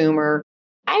consumer.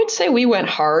 I'd say we went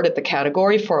hard at the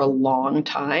category for a long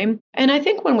time. And I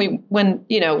think when we went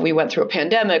through a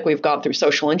pandemic, we've gone through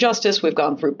social injustice, we've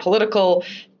gone through political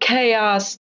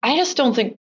chaos. I just don't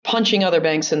think punching other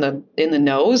banks in the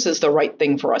nose is the right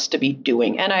thing for us to be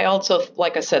doing. And I also,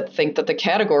 like I said, think that the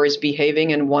category is behaving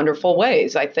in wonderful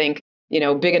ways. I think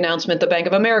big announcement the Bank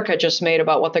of America just made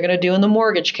about what they're going to do in the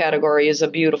mortgage category is a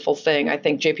beautiful thing. I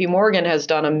think JP Morgan has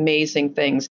done amazing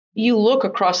things. You look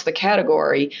across the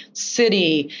category,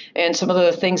 Citi, and some of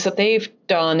the things that they've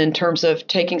done in terms of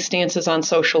taking stances on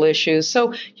social issues.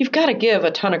 So you've got to give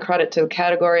a ton of credit to the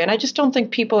category. And I just don't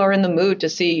think people are in the mood to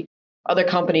see other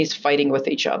companies fighting with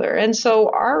each other. And so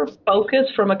our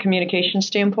focus from a communication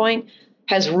standpoint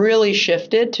has really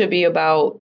shifted to be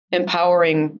about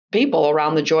empowering people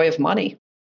around the joy of money,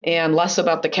 and less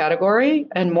about the category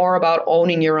and more about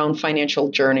owning your own financial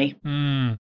journey.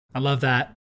 I love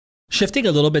that. Shifting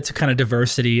a little bit to kind of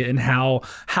diversity and how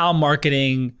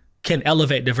marketing can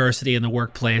elevate diversity in the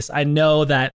workplace. I know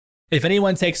that if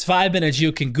anyone takes 5 minutes,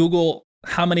 you can Google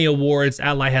how many awards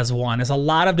Ally has won. There's a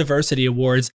lot of diversity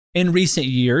awards in recent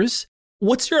years.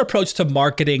 What's your approach to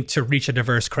marketing to reach a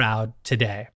diverse crowd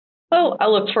today? Well,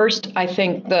 look, first, I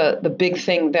think the big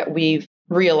thing that we've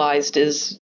realized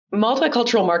is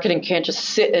multicultural marketing can't just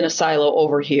sit in a silo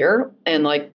over here and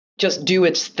just do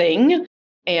its thing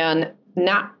and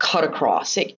not cut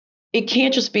across. It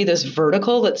can't just be this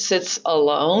vertical that sits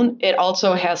alone. It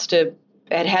also has to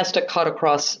cut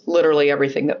across literally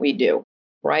everything that we do,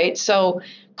 right? So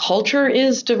culture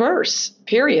is diverse,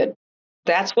 period.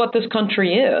 That's what this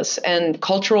country is. And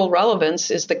cultural relevance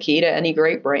is the key to any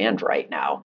great brand right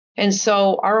now. And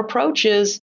so our approach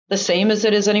is the same as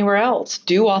it is anywhere else.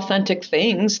 Do authentic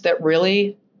things that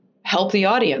really help the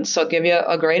audience. So I'll give you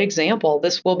a great example.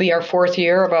 This will be our 4th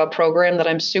year of a program that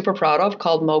I'm super proud of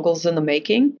called Moguls in the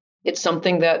Making. It's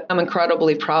something that I'm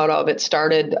incredibly proud of. It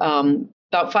started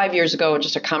about 5 years ago in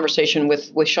just a conversation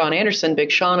with Sean Anderson,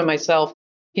 Big Sean, and myself.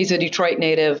 He's a Detroit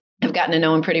native. I've gotten to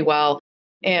know him pretty well.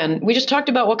 And we just talked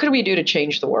about what could we do to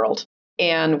change the world.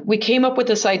 And we came up with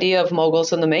this idea of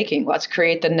Moguls in the Making. Let's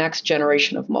create the next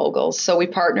generation of moguls. So we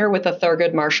partner with the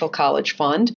Thurgood Marshall College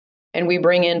Fund, and we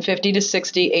bring in 50 to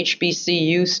 60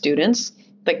 HBCU students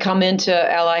that come into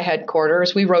Ally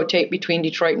headquarters. We rotate between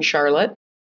Detroit and Charlotte,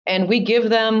 and we give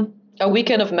them a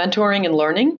weekend of mentoring and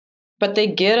learning, but they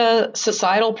get a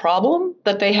societal problem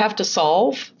that they have to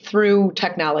solve through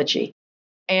technology.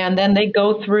 And then they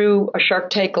go through a Shark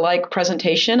Tank-like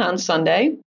presentation on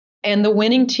Sunday. And the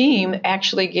winning team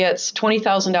actually gets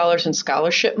 $20,000 in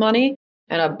scholarship money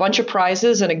and a bunch of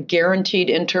prizes and a guaranteed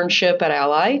internship at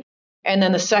Ally. And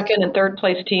then the second and third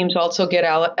place teams also get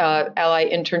Ally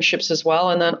internships as well.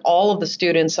 And then all of the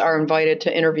students are invited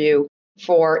to interview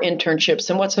for internships.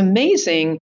 And what's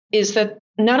amazing is that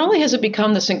not only has it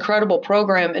become this incredible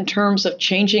program in terms of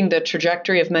changing the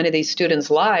trajectory of many of these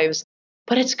students' lives,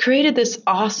 but it's created this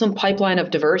awesome pipeline of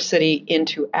diversity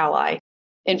into Ally.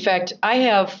 In fact, I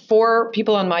have 4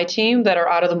 people on my team that are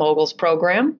out of the Moguls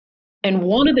program. And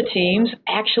one of the teams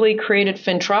actually created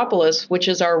Fintropolis, which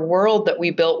is our world that we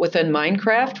built within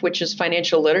Minecraft, which is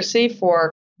financial literacy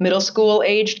for middle school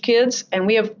aged kids. And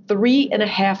we have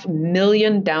 3.5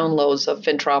 million downloads of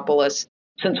Fintropolis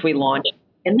since we launched.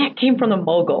 And that came from the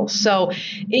Moguls. So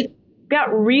it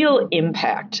got real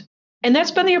impact. And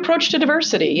that's been the approach to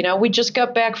diversity. You know, we just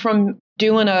got back from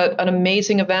doing an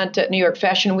amazing event at New York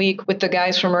Fashion Week with the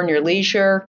guys from Earn Your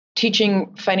Leisure,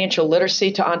 teaching financial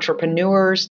literacy to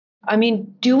entrepreneurs. I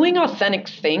mean, doing authentic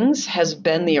things has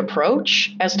been the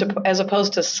approach as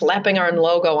opposed to slapping our own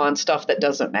logo on stuff that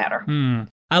doesn't matter.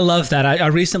 I love that. I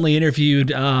recently interviewed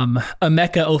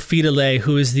Emeka Ofidele,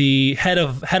 who is the head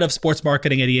of sports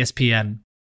marketing at ESPN.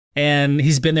 And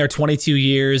he's been there 22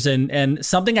 years. And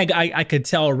something I could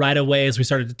tell right away as we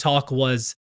started to talk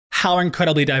was how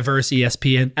incredibly diverse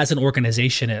ESPN as an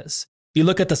organization is. You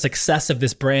look at the success of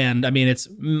this brand, I mean, it's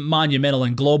monumental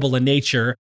and global in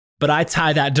nature, but I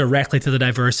tie that directly to the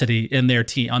diversity in their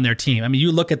team, on their team. I mean,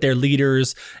 you look at their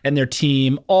leaders and their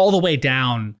team all the way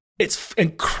down. It's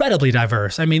incredibly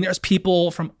diverse. I mean, there's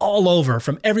people from all over,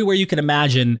 from everywhere you can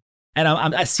imagine. And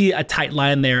I see a tight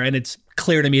line there, and it's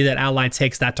clear to me that Ally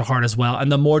takes that to heart as well. And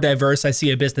the more diverse I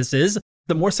see a business is,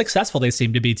 the more successful they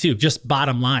seem to be too, just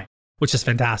bottom line, which is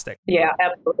fantastic. Yeah,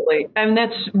 absolutely. And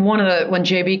that's one of the, when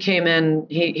JB came in,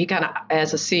 he kind of,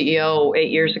 as a CEO 8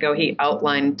 years ago, he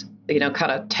outlined,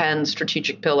 kind of 10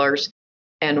 strategic pillars.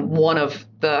 And one of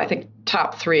the, I think,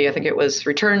 top 3, I think it was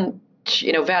return,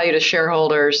 value to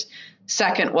shareholders.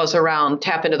 Second was around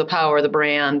tap into the power of the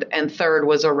brand. And third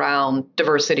was around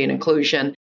diversity and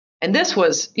inclusion. And this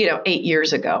was, 8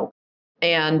 years ago.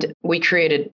 And we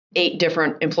created 8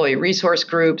 different employee resource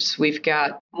groups. We've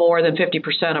got more than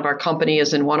 50% of our company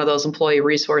is in one of those employee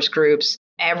resource groups.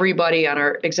 Everybody on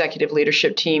our executive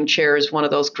leadership team chairs one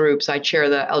of those groups. I chair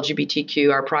the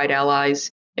LGBTQ, our Pride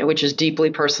Allies, which is deeply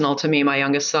personal to me. My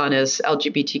youngest son is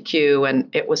LGBTQ,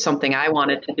 and it was something I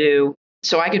wanted to do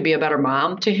so I could be a better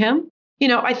mom to him.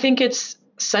 I think it's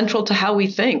central to how we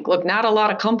think. Look, not a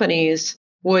lot of companies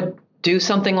would do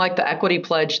something like the equity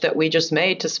pledge that we just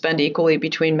made to spend equally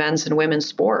between men's and women's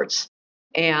sports.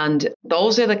 And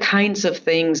those are the kinds of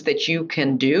things that you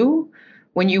can do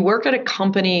when you work at a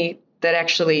company that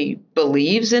actually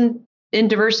believes in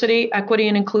diversity, equity,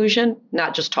 and inclusion,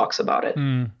 not just talks about it.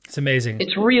 It's amazing.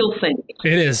 It's real thing.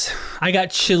 It is. I got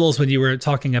chills when you were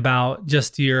talking about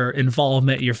just your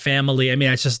involvement, your family. I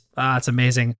mean, it's just, it's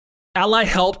amazing. Ally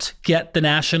helped get the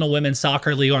National Women's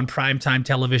Soccer League on primetime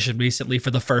television recently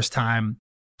for the first time.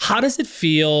 How does it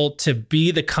feel to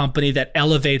be the company that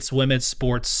elevates women's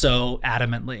sports so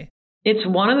adamantly? It's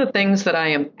one of the things that I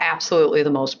am absolutely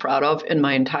the most proud of in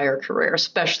my entire career,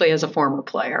 especially as a former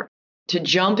player. To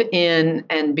jump in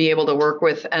and be able to work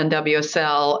with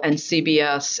NWSL and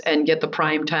CBS and get the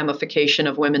primetime-ification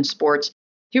of women's sports.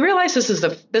 You realize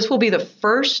this will be the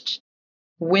first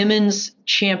women's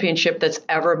championship that's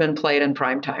ever been played in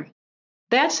primetime.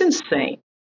 That's insane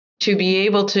to be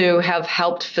able to have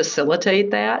helped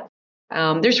facilitate that.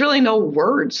 There's really no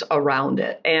words around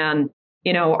it. And,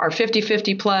 our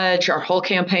 50-50 pledge, our whole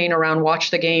campaign around Watch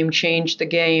the Game, Change the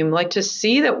Game, like to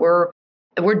see that we're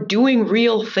doing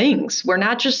real things. We're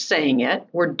not just saying it,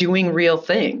 we're doing real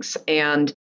things.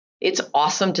 And it's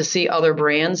awesome to see other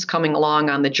brands coming along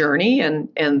on the journey and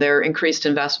their increased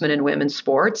investment in women's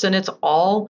sports. And it's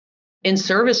all in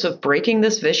service of breaking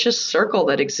this vicious circle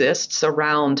that exists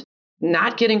around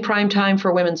not getting prime time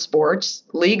for women's sports,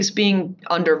 leagues being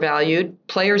undervalued,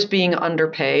 players being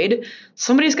underpaid.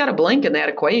 Somebody's got to blink in that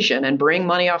equation and bring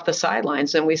money off the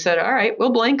sidelines. And we said, all right,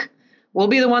 we'll blink. We'll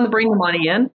be the one to bring the money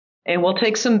in, and we'll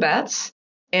take some bets.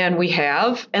 And we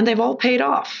have, and they've all paid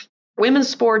off. Women's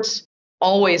sports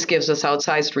always gives us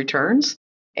outsized returns,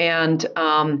 and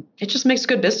it just makes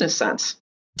good business sense.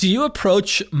 Do you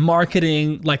approach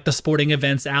marketing like the sporting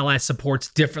events Ally supports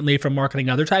differently from marketing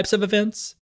other types of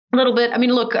events? A little bit. I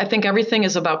mean, look, I think everything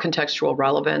is about contextual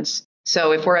relevance.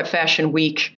 So if we're at Fashion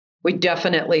Week, we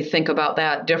definitely think about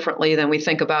that differently than we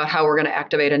think about how we're going to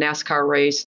activate a NASCAR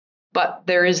race. But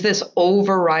there is this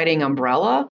overriding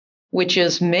umbrella, which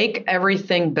is make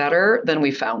everything better than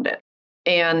we found it.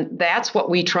 And that's what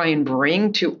we try and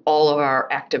bring to all of our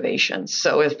activations.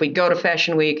 So if we go to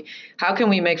Fashion Week, how can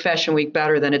we make Fashion Week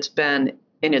better than it's been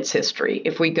in its history?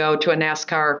 If we go to a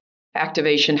NASCAR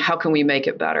activation, how can we make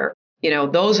it better? You know,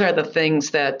 those are the things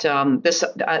that this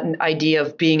idea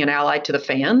of being an ally to the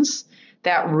fans,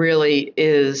 that really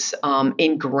is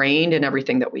ingrained in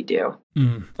everything that we do.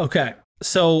 Okay.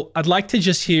 So I'd like to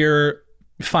just hear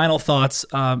final thoughts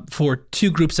for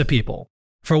two groups of people.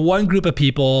 For one group of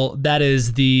people, that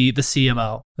is the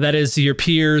CMO. That is your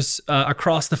peers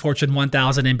across the Fortune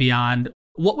 1000 and beyond.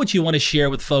 What would you want to share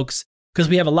with folks? Because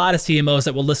we have a lot of CMOs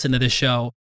that will listen to this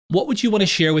show. What would you want to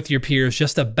share with your peers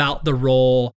just about the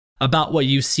role, about what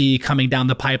you see coming down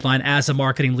the pipeline as a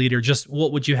marketing leader? Just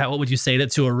what would you say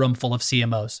to a room full of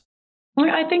CMOs? Well,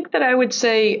 I think that I would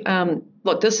say,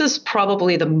 look, this is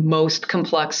probably the most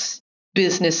complex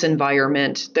business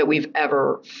environment that we've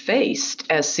ever faced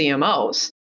as CMOs.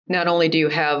 Not only do you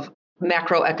have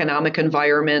macroeconomic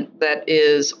environment that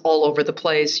is all over the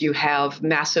place, you have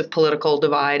massive political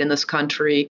divide in this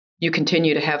country. You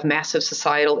continue to have massive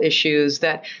societal issues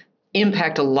that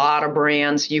impact a lot of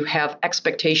brands. You have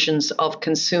expectations of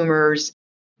consumers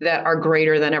that are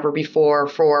greater than ever before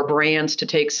for brands to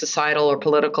take societal or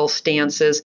political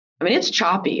stances. I mean, it's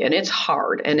choppy and it's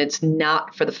hard, and it's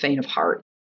not for the faint of heart.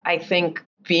 I think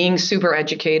being super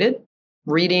educated,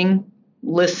 reading,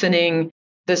 listening,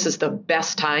 this is the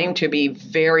best time to be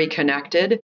very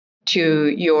connected to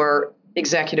your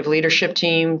executive leadership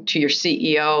team, to your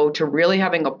CEO, to really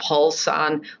having a pulse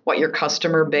on what your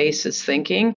customer base is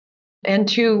thinking, and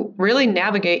to really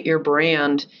navigate your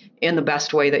brand in the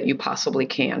best way that you possibly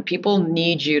can. People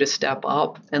need you to step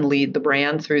up and lead the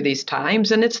brand through these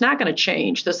times, and it's not going to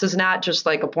change. This is not just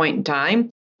like a point in time.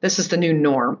 This is the new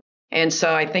norm. And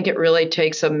so I think it really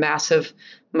takes a massive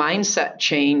mindset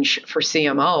change for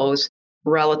CMOs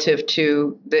relative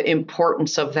to the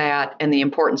importance of that and the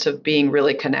importance of being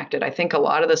really connected. I think a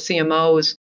lot of the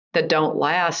CMOs that don't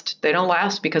last, they don't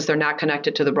last because they're not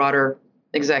connected to the broader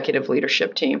executive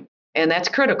leadership team. And that's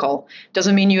critical.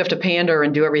 Doesn't mean you have to pander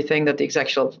and do everything that the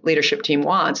executive leadership team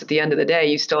wants. At the end of the day,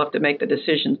 you still have to make the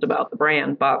decisions about the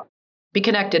brand. But be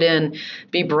connected in,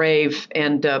 be brave,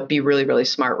 and be really, really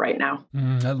smart right now.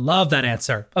 I love that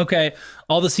answer. Okay.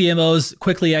 All the CMOs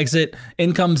quickly exit.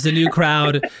 In comes the new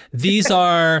crowd. These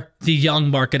are the young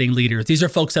marketing leaders. These are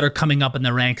folks that are coming up in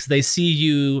the ranks. They see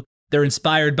you. They're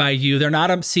inspired by you. They're not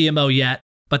a CMO yet,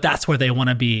 but that's where they want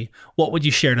to be. What would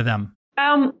you share to them?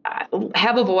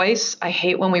 Have a voice. I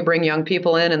hate when we bring young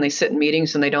people in and they sit in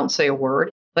meetings and they don't say a word.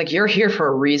 Like, you're here for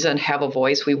a reason. Have a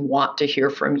voice. We want to hear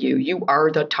from you. You are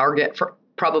the target for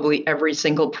probably every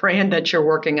single brand that you're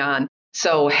working on.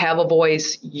 So have a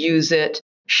voice, use it,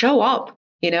 show up.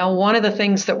 You know, one of the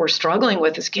things that we're struggling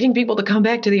with is getting people to come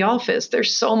back to the office.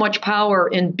 There's so much power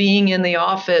in being in the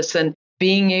office and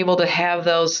being able to have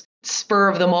those spur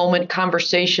of the moment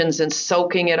conversations and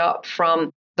soaking it up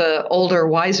from the older,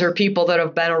 wiser people that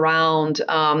have been around.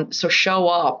 So show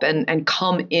up and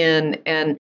come in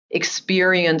and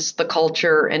experience the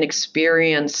culture and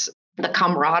experience the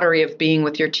camaraderie of being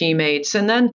with your teammates. And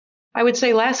then I would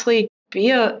say, lastly, be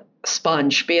a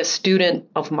sponge, be a student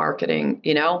of marketing.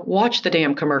 You know, watch the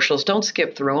damn commercials. Don't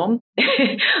skip through them.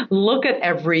 Look at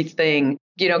everything.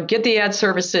 You know, get the ad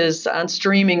services on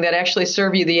streaming that actually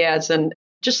serve you the ads and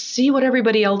just see what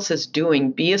everybody else is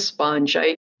doing. Be a sponge.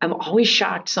 I'm always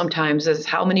shocked sometimes as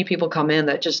how many people come in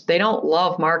that just, they don't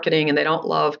love marketing and they don't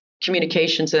love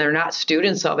communications and they're not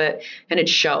students of it, and it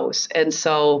shows. And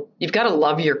so you've got to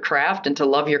love your craft, and to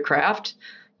love your craft,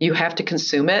 you have to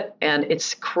consume it. And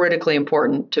it's critically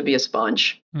important to be a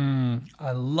sponge.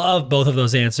 I love both of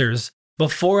those answers.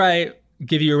 Before I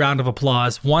give you a round of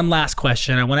applause, one last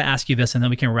question. I want to ask you this and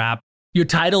then we can wrap. Your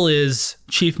title is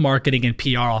Chief Marketing and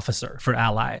PR Officer for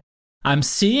Ally. I'm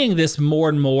seeing this more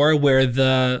and more where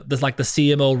the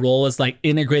CMO role is like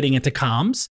integrating into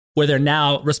comms. where they're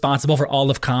now responsible for all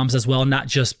of comms as well, not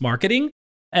just marketing.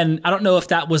 And I don't know if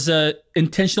that was a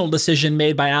intentional decision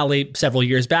made by Ali several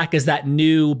years back. Is that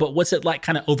new? But what's it like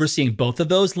kind of overseeing both of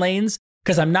those lanes?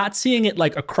 Because I'm not seeing it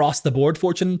like across the board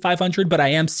Fortune 500, but I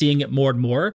am seeing it more and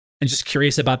more. And just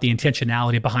curious about the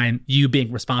intentionality behind you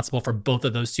being responsible for both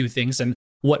of those two things and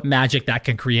what magic that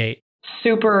can create.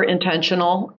 Super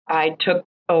intentional. I took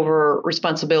over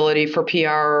responsibility for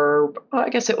PR, I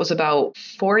guess it was about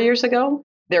 4 years ago.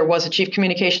 There was a chief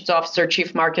communications officer,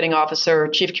 chief marketing officer,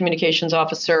 chief communications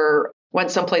officer,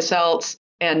 went someplace else.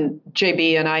 And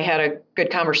JB and I had a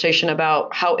good conversation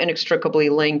about how inextricably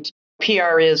linked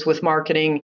PR is with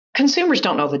marketing. Consumers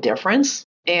don't know the difference.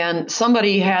 And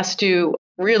somebody has to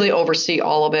really oversee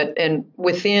all of it. And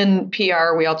within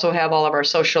PR, we also have all of our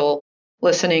social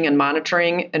listening and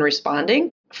monitoring and responding,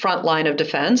 front line of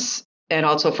defense, and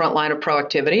also front line of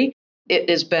proactivity. It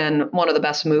has been one of the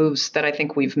best moves that I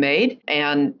think we've made.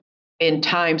 And in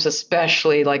times,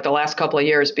 especially like the last couple of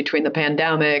years between the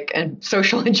pandemic and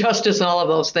social injustice and all of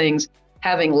those things,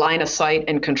 having line of sight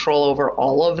and control over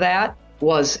all of that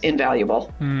was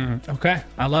invaluable. Okay,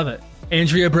 I love it.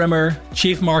 Andrea Brimmer,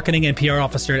 Chief Marketing and PR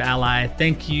Officer at Ally,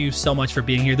 thank you so much for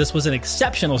being here. This was an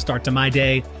exceptional start to my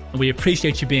day, and we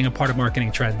appreciate you being a part of Marketing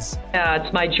Trends. Yeah,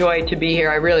 it's my joy to be here.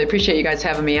 I really appreciate you guys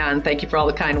having me on. Thank you for all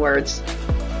the kind words.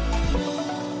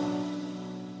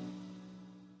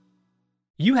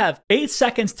 You have 8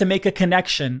 seconds to make a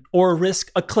connection or risk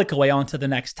a click away onto the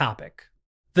next topic.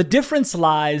 The difference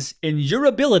lies in your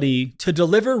ability to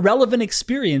deliver relevant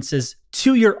experiences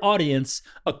to your audience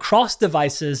across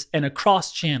devices and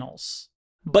across channels.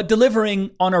 But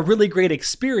delivering on a really great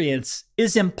experience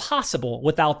is impossible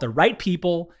without the right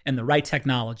people and the right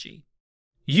technology.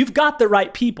 You've got the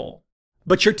right people,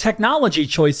 but your technology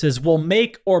choices will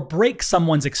make or break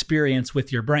someone's experience with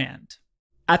your brand.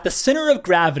 At the center of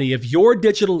gravity of your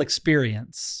digital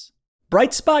experience,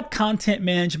 Brightspot Content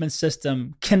Management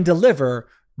System can deliver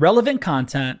relevant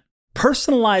content,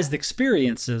 personalized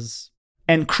experiences,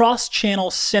 and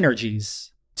cross-channel synergies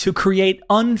to create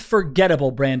unforgettable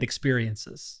brand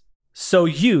experiences, so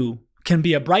you can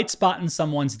be a bright spot in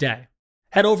someone's day.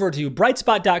 Head over to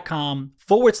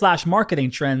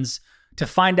brightspot.com/marketing trends to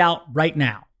find out right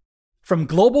now. From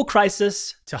global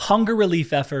crisis to hunger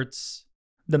relief efforts,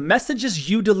 the messages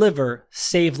you deliver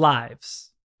save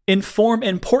lives, inform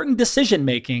important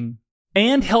decision-making,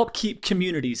 and help keep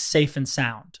communities safe and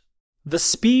sound. The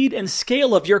speed and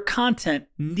scale of your content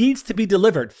needs to be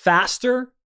delivered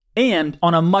faster and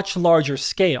on a much larger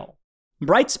scale.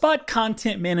 Brightspot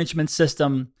Content Management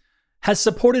System has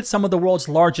supported some of the world's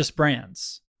largest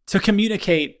brands to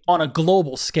communicate on a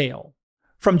global scale.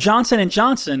 From Johnson &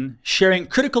 Johnson sharing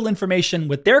critical information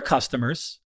with their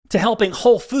customers to helping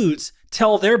Whole Foods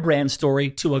tell their brand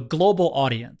story to a global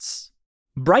audience.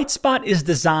 Brightspot is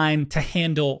designed to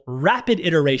handle rapid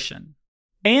iteration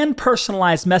and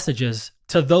personalized messages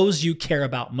to those you care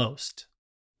about most.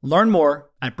 Learn more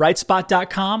at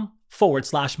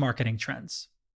brightspot.com/marketing trends.